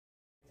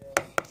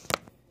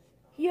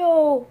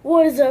Yo,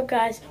 what is up,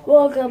 guys?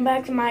 Welcome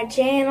back to my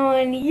channel.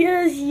 And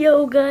yes,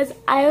 yo guys,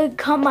 I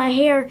cut my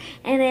hair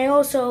and I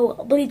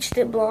also bleached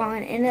it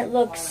blonde and it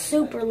looks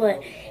super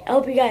lit. I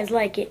hope you guys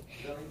like it.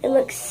 It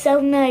looks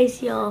so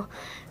nice, y'all.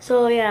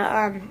 So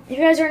yeah, if you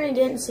guys already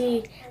didn't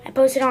see, I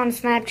posted on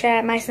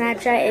Snapchat. My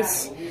Snapchat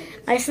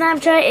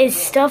is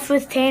Stuff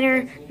with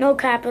Tanner. No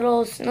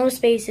capitals, no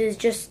spaces,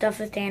 just Stuff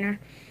with Tanner.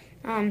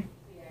 So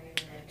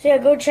yeah,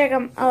 go check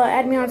them.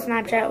 Add me on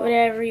Snapchat,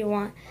 whatever you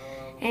want.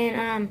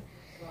 And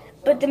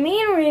but the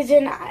main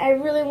reason I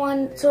really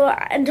want, so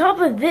on top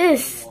of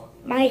this,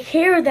 my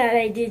hair that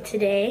I did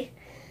today,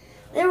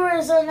 there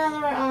was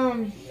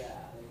another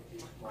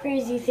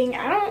crazy thing.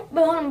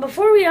 But hold on,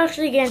 before we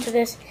actually get into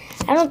this,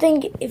 I don't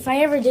think if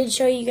I ever did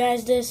show you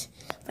guys this,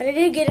 but I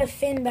did get a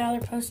Finn Balor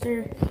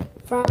poster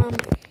from,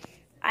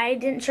 I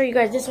didn't show you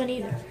guys this one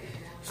either.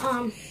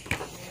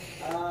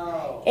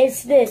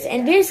 It's this,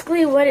 and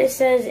basically what it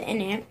says in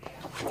it.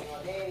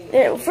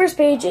 The first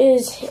page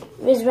is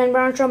when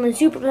Braun Strowman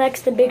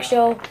superplexed the Big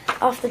Show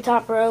off the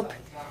top rope.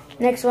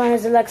 Next one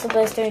is Alexa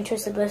Bliss doing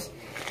Twisted Bliss.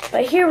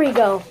 But here we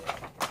go.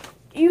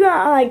 You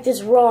got like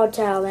this Raw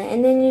talent,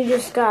 and then you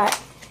just got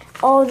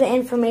all the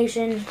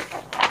information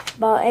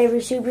about every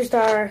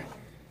superstar,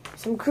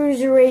 some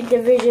Cruiserweight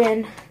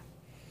division,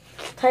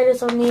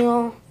 Titus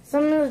O'Neil,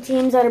 some of the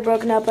teams that are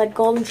broken up like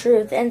Golden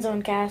Truth,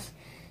 Endzone Cast.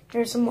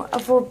 There's some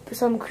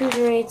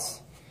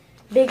Cruiserweights,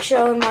 Big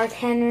Show and Mark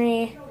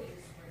Henry.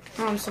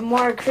 Some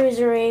more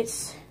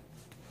Cruiserweights.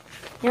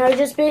 You know,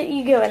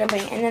 you get what I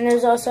mean. And then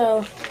there's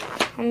also,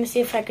 let me see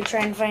if I could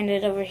try and find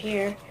it over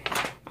here.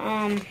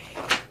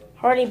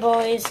 Hardy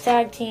Boys,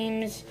 tag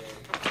teams,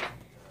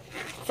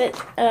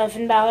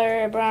 Finn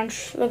Balor,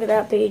 look at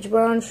that page,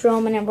 Braun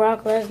Strowman and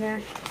Brock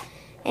Lesnar.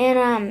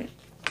 And,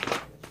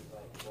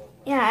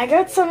 yeah, I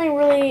got something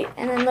really,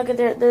 and then look at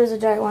there's a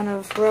giant one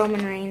of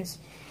Roman Reigns.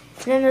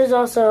 And then there's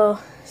also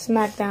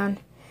SmackDown.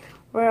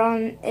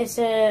 It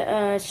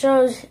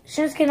shows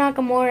Shinsuke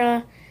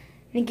Nakamura,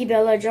 Nikki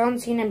Bella, John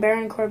Cena,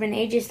 Baron Corbin,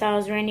 AJ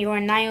Styles, Randy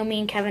Orton,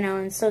 Naomi, and Kevin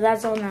Owens. So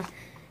that's on the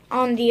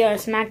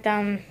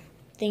SmackDown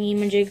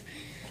thingy-majig.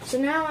 So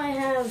now I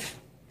have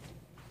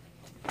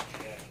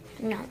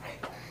now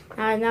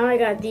I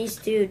got these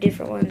two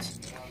different ones.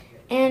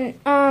 And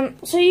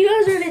so you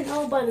guys already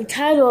know by the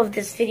title of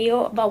this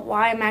video about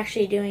why I'm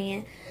actually doing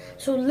it.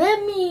 So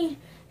let me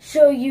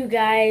show you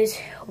guys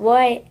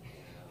what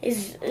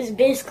is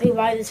basically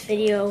why this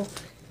video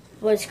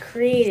was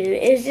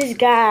created. Is this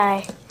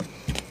guy.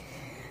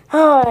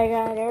 Oh my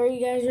god, are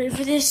you guys ready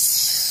for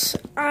this?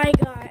 I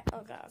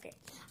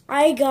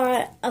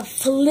got a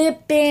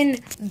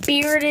flippin'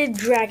 bearded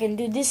dragon.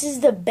 Dude, this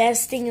is the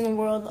best thing in the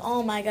world.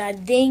 Oh my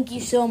god, thank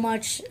you so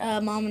much,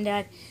 Mom and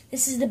Dad.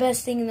 This is the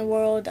best thing in the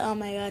world. Oh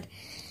my god.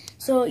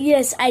 So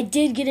yes, I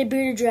did get a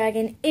bearded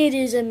dragon. It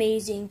is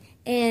amazing.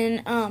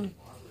 And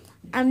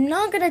I'm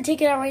not going to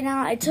take it out right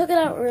now. I took it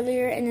out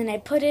earlier, and then I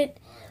put it,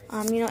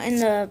 you know, in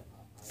the,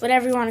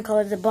 whatever you want to call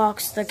it, the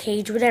box, the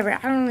cage, whatever.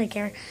 I don't really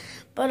care.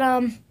 But,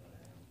 you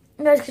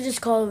guys could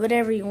just call it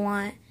whatever you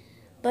want.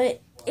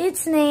 But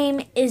its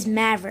name is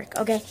Maverick,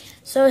 okay?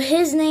 So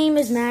his name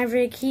is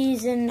Maverick.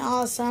 He's an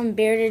awesome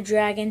bearded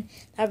dragon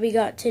that we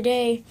got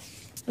today.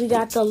 We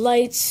got the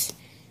lights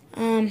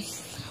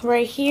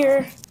right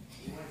here.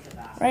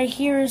 Right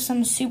here is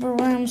some super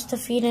worms to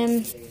feed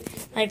him,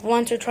 like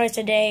once or twice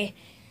a day.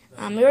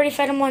 We already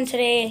fed him one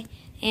today,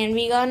 and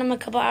we got him a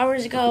couple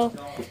hours ago.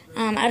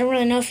 I don't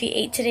really know if he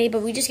ate today,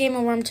 but we just gave him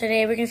a worm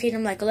today. We're going to feed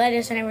him like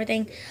lettuce and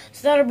everything.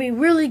 So that'll be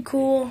really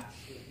cool.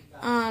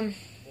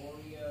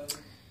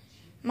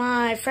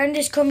 My friend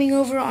is coming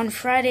over on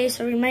Friday,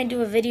 so we might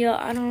do a video.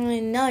 I don't really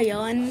know,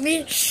 y'all. And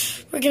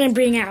we're going to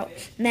bring out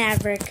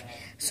Maverick.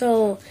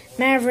 So,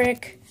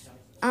 Maverick,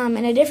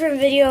 in a different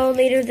video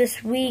later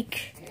this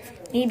week,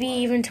 maybe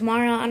even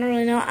tomorrow. I don't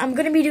really know. I'm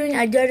going to be doing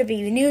a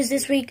WWE news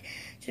this week.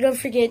 So don't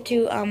forget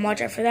to watch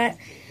out for that.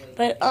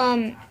 But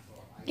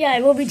yeah,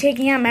 I will be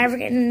taking out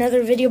Maverick in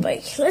another video.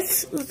 But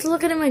let's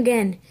look at him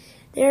again.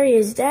 There he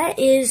is. That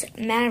is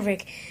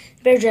Maverick,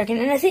 Bear Dragon,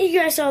 and I think you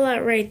guys saw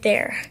that right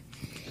there.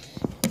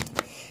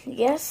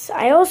 Yes,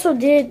 I also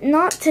did,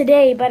 not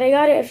today, but I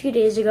got it a few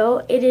days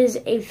ago. It is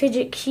a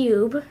fidget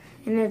cube,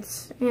 and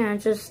it's,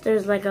 just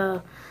there's like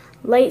a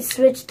light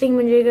switch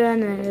thingamajigga,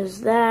 and then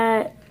there's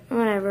that,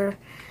 whatever,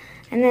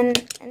 and then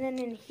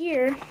in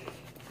here.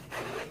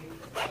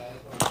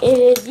 It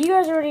is, you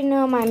guys already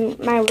know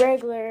my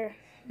regular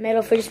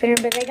metal fidget spinner,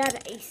 but I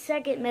got a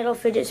second metal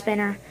fidget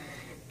spinner.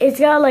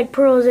 It's got like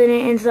pearls in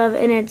it and stuff,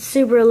 and it's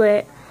super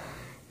lit.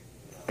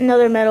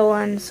 Another metal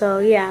one, so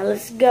yeah,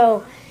 let's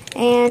go.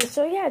 And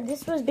so yeah,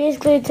 this was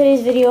basically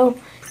today's video.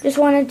 Just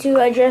wanted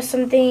to address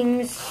some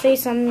things, say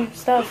some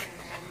stuff.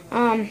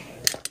 But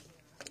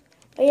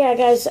yeah,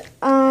 guys,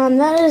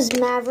 that is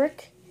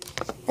Maverick.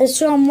 Let's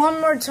show him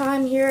one more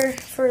time here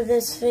for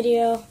this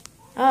video.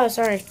 Oh,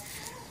 sorry.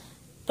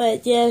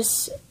 But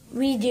yes,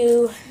 we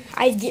do.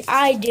 I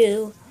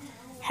do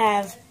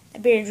have a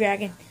bearded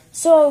dragon.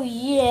 So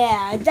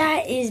yeah,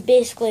 that is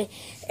basically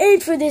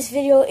it for this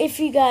video. If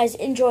you guys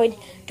enjoyed,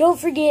 don't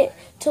forget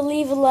to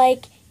leave a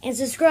like and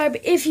subscribe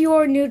if you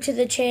are new to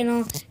the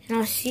channel. And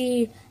I'll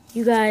see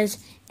you guys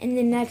in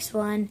the next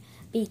one,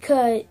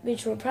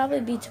 which will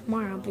probably be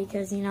tomorrow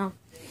because, you know.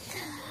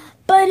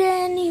 But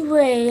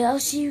anyway, I'll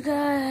see you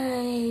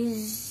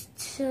guys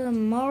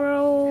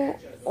tomorrow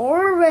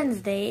or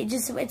Wednesday.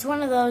 It's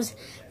one of those.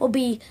 Will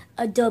be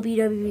a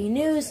WWE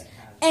news.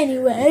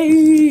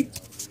 Anyway,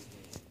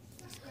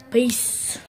 peace.